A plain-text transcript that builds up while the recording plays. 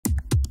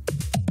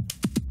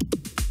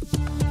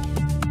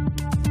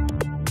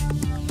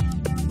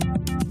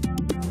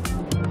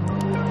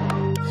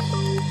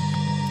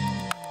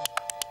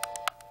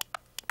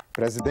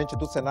Presidente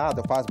do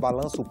Senado faz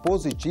balanço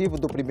positivo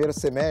do primeiro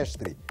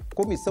semestre.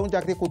 Comissão de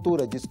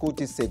Agricultura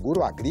discute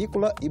seguro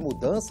agrícola e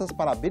mudanças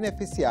para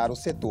beneficiar o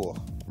setor.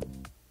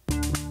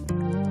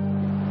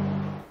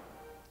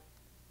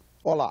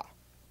 Olá!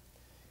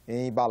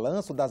 Em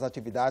balanço das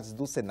atividades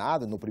do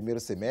Senado no primeiro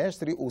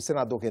semestre, o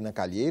senador Renan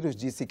Calheiros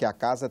disse que a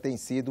casa tem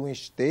sido um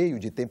esteio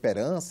de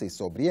temperança e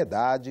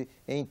sobriedade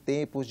em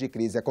tempos de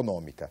crise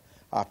econômica.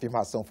 A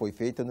afirmação foi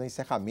feita no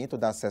encerramento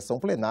da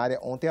sessão plenária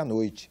ontem à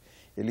noite.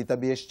 Ele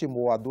também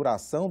estimou a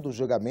duração do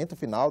julgamento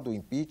final do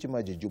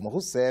impeachment de Dilma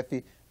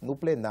Rousseff no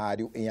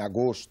plenário em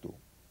agosto.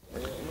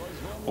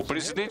 O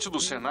presidente do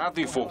Senado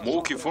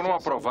informou que foram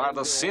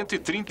aprovadas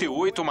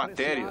 138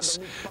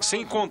 matérias,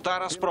 sem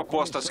contar as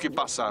propostas que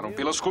passaram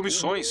pelas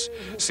comissões,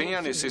 sem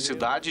a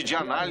necessidade de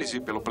análise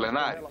pelo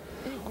plenário.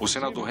 O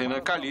senador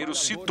Renan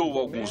Calheiros citou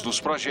alguns dos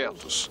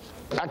projetos.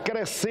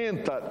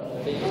 Acrescenta,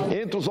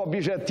 entre os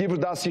objetivos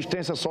da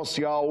assistência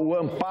social, o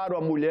amparo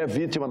à mulher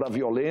vítima da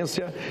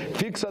violência,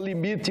 fixa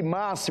limite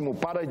máximo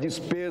para as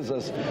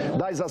despesas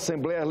das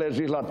Assembleias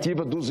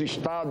Legislativas dos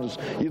Estados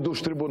e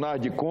dos Tribunais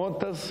de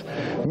Contas,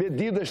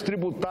 medidas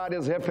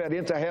tributárias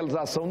referentes à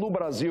realização no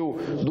Brasil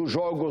dos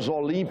Jogos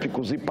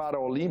Olímpicos e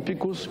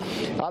Paralímpicos,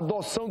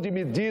 adoção de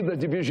medidas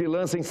de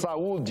vigilância em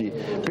saúde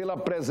pela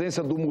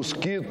presença do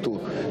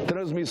mosquito,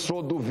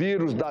 transmissor do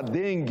vírus da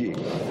dengue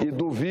e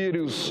do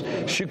vírus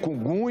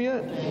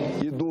chikungunya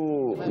e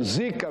do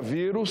Zika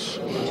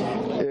vírus,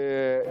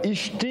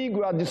 extingue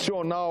o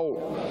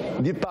adicional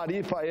de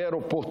tarifa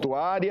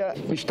aeroportuária,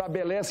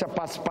 estabelece a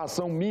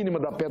participação mínima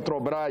da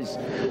Petrobras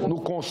no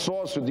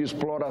consórcio de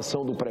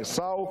exploração do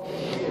pré-sal,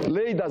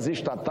 lei das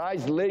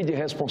estatais, lei de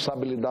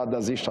responsabilidade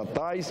das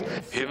estatais.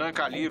 Renan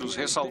Calheiros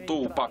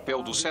ressaltou o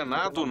papel do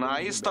Senado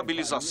na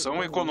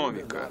estabilização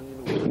econômica.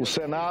 O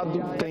Senado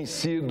tem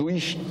sido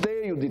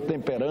esteio de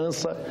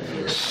temperança,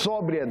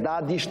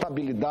 sobriedade e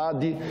estabilidade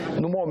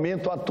no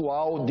momento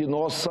atual de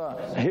nossa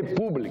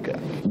República.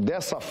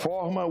 Dessa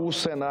forma, o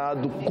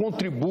Senado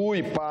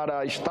contribui para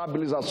a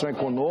estabilização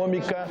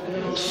econômica,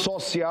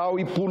 social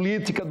e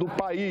política do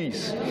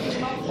país,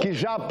 que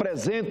já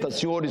apresenta,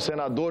 senhores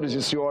senadores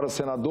e senhoras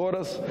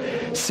senadoras,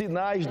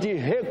 sinais de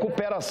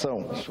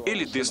recuperação.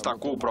 Ele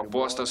destacou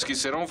propostas que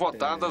serão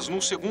votadas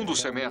no segundo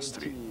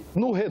semestre.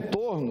 No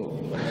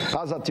retorno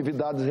às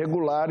atividades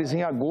regulares,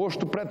 em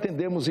agosto,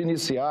 pretendemos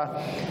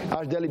iniciar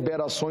as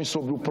deliberações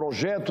sobre o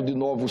projeto de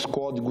novos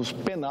códigos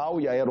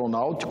penal e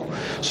aeronáutico,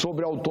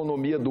 sobre a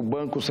autonomia do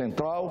Banco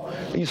Central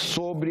e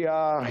sobre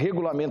a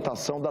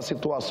regulamentação da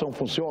situação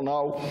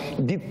funcional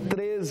de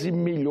 13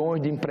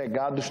 milhões de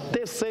empregados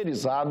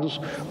terceirizados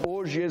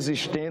hoje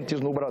existentes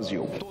no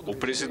Brasil. O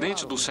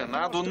presidente do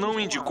Senado não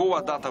indicou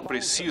a data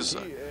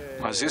precisa,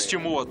 mas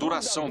estimou a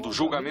duração do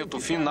julgamento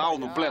final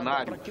no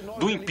plenário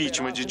do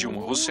impeachment de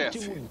Dilma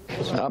Rousseff.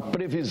 A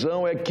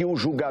previsão é que o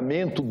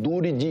julgamento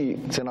dure,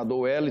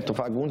 senador Wellington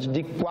Fagundes,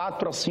 de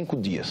 4 a 5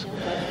 dias,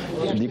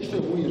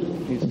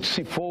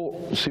 se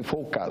for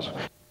o caso.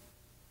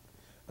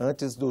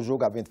 Antes do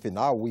julgamento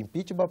final, o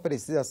impeachment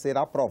precisa ser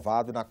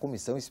aprovado na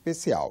comissão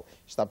especial.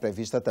 Está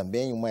prevista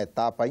também uma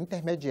etapa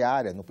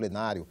intermediária no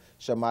plenário,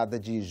 chamada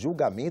de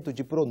julgamento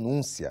de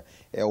pronúncia.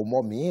 É o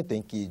momento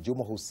em que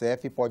Dilma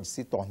Rousseff pode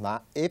se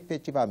tornar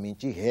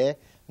efetivamente ré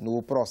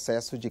no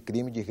processo de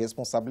crime de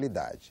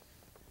responsabilidade.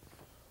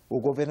 O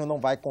governo não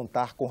vai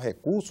contar com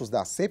recursos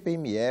da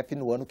CPMF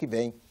no ano que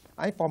vem.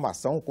 A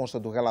informação consta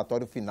do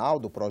relatório final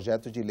do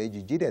projeto de lei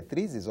de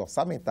diretrizes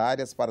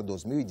orçamentárias para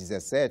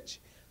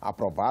 2017,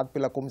 aprovado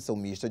pela Comissão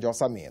Mista de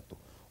Orçamento.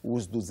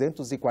 Os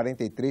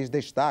 243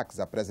 destaques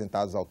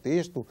apresentados ao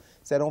texto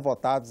serão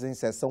votados em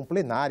sessão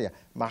plenária,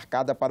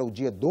 marcada para o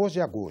dia 2 de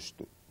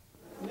agosto.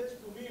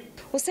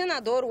 O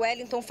senador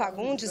Wellington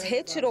Fagundes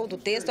retirou do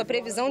texto a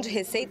previsão de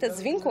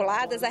receitas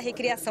vinculadas à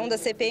recriação da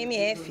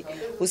CPMF.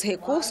 Os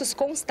recursos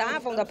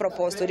constavam da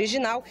proposta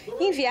original,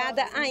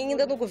 enviada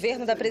ainda no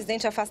governo da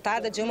presidente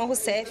afastada Dilma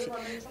Rousseff.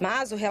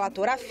 Mas o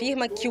relator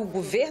afirma que o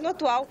governo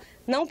atual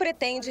não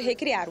pretende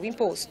recriar o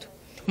imposto.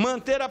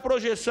 Manter a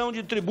projeção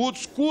de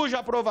tributos cuja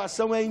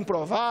aprovação é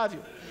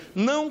improvável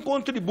não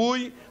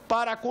contribui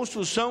para a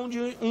construção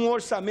de um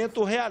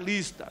orçamento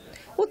realista.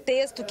 O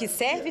texto, que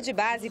serve de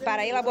base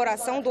para a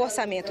elaboração do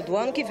orçamento do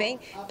ano que vem,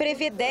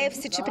 prevê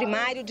déficit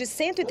primário de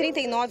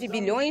 139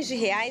 bilhões de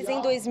reais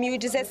em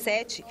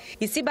 2017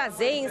 e se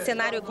baseia em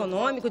cenário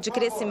econômico de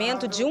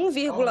crescimento de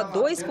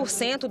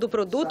 1,2% do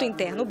produto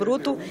interno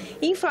bruto,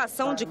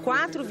 inflação de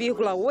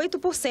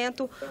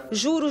 4,8%,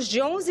 juros de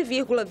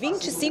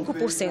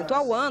 11,25%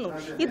 ao ano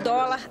e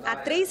dólar a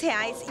R$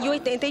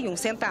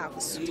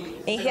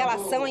 3,81. Em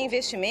relação a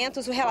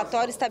investimentos, o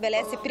relatório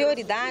estabelece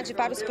prioridade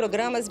para os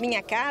programas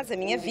Minha Casa,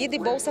 Minha Vida e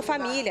Bolsa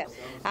Família,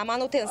 a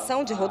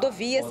manutenção de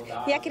rodovias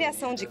e a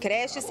criação de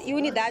creches e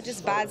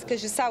unidades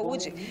básicas de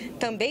saúde.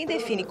 Também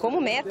define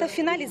como meta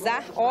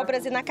finalizar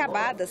obras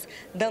inacabadas,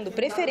 dando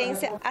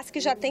preferência às que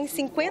já têm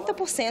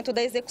 50%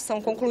 da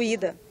execução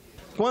concluída.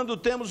 Quando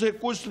temos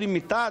recursos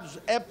limitados,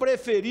 é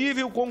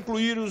preferível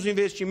concluir os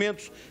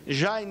investimentos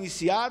já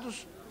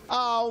iniciados a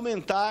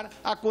aumentar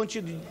a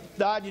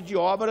quantidade de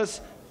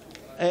obras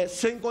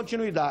sem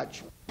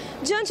continuidade.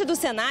 Diante do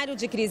cenário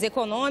de crise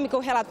econômica, o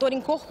relator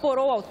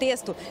incorporou ao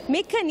texto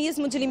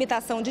mecanismo de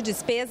limitação de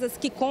despesas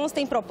que consta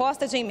em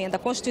proposta de emenda à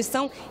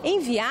Constituição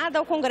enviada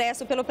ao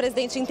Congresso pelo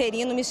presidente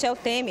interino Michel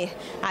Temer.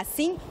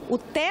 Assim, o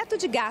teto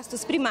de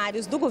gastos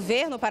primários do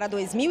governo para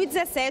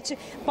 2017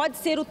 pode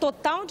ser o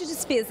total de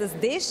despesas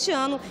deste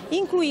ano,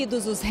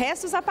 incluídos os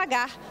restos a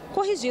pagar,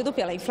 corrigido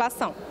pela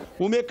inflação.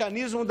 O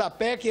mecanismo da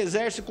PEC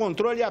exerce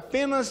controle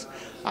apenas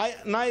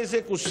na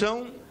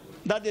execução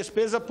da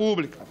despesa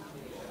pública.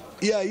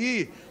 E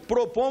aí,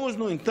 propomos,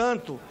 no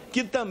entanto,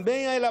 que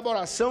também a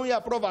elaboração e a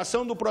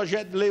aprovação do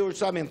projeto de lei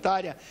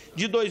orçamentária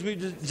de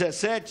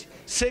 2017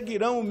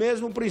 seguirão o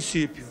mesmo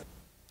princípio.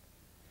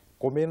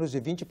 Com menos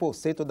de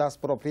 20% das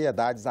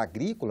propriedades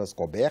agrícolas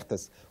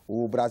cobertas,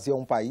 o Brasil é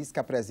um país que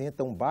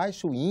apresenta um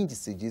baixo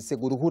índice de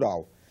seguro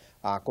rural.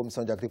 A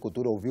Comissão de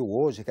Agricultura ouviu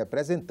hoje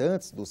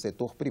representantes do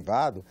setor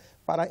privado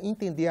para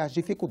entender as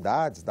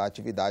dificuldades da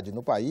atividade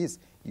no país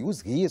e os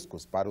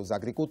riscos para os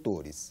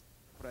agricultores.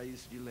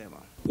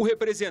 O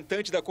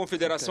representante da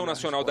Confederação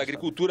Nacional da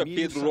Agricultura,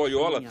 Pedro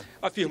Loyola,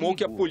 afirmou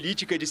que a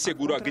política de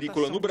seguro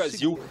agrícola no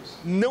Brasil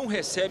não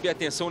recebe a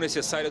atenção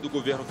necessária do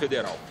governo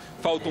federal.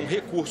 Faltam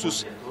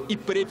recursos e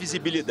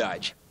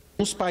previsibilidade.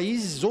 Os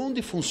países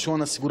onde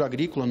funciona seguro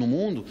agrícola no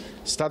mundo,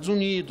 Estados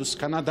Unidos,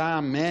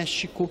 Canadá,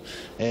 México,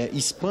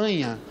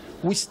 Espanha,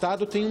 o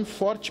Estado tem um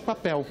forte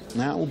papel,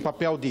 né? Um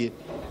papel de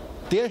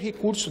ter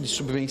recurso de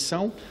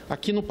subvenção.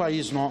 Aqui no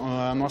país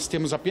nós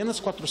temos apenas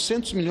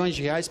 400 milhões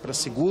de reais para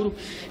seguro.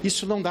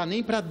 Isso não dá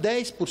nem para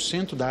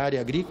 10% da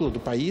área agrícola do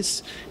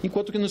país,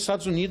 enquanto que nos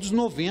Estados Unidos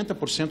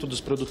 90%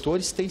 dos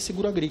produtores têm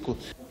seguro agrícola.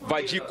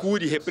 Vadir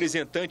Cury,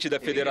 representante da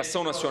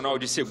Federação Nacional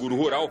de Seguro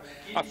Rural,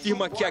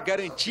 afirma que a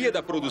garantia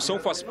da produção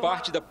faz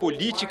parte da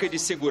política de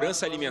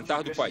segurança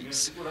alimentar do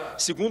país.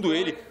 Segundo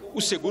ele,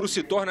 o seguro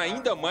se torna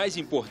ainda mais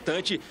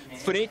importante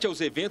frente aos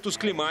eventos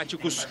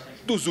climáticos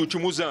dos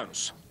últimos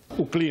anos.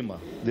 O clima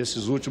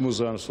desses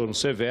últimos anos foram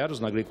severos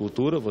na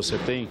agricultura. Você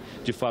tem,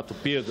 de fato,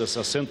 perdas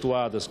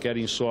acentuadas, quer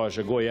em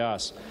soja,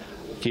 Goiás,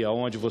 que é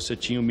onde você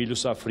tinha o milho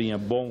safrinha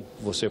bom,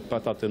 você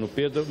está tendo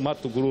perda.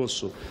 Mato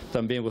Grosso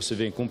também você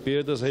vem com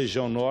perdas,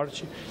 região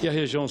norte e a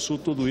região sul,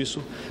 tudo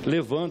isso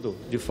levando,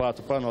 de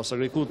fato, para a nossa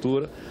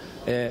agricultura,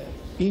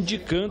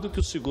 indicando que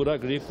o seguro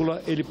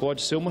agrícola ele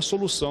pode ser uma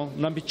solução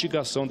na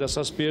mitigação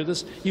dessas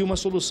perdas e uma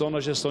solução na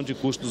gestão de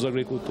custos dos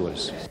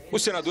agricultores.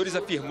 Os senadores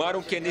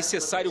afirmaram que é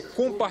necessário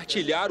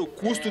compartilhar o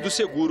custo do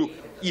seguro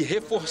e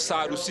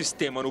reforçar o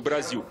sistema no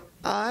Brasil.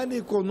 A área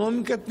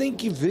econômica tem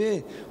que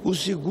ver o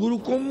seguro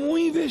como um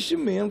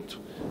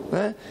investimento,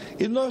 né?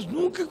 E nós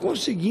nunca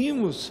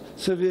conseguimos,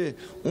 você vê,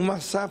 uma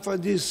safra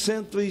de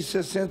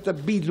 160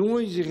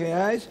 bilhões de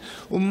reais,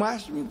 o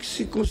máximo que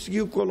se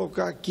conseguiu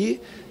colocar aqui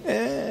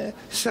é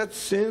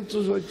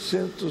 700,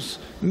 800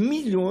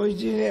 milhões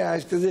de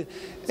reais, quer dizer,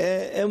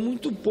 é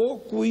muito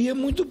pouco e é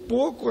muito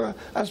pouco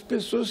as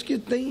pessoas que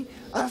têm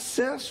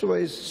acesso a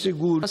esse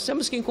seguro. Nós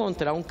temos que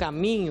encontrar um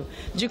caminho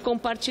de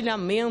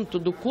compartilhamento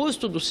do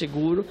custo do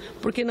seguro,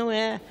 porque não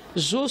é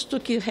justo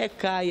que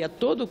recaia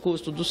todo o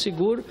custo do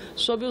seguro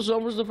sobre os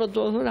ombros do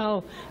produtor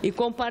rural e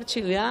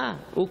compartilhar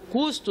o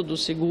custo do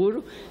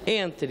seguro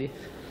entre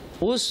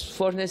os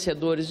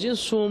fornecedores de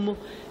insumo,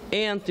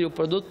 entre o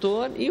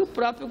produtor e o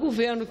próprio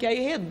governo, que aí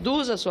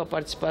reduz a sua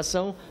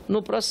participação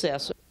no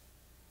processo.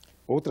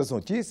 Outras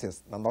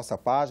notícias na nossa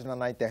página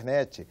na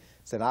internet,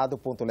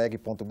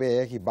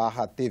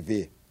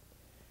 senado.leg.br/TV.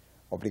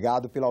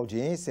 Obrigado pela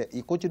audiência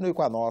e continue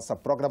com a nossa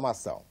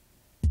programação.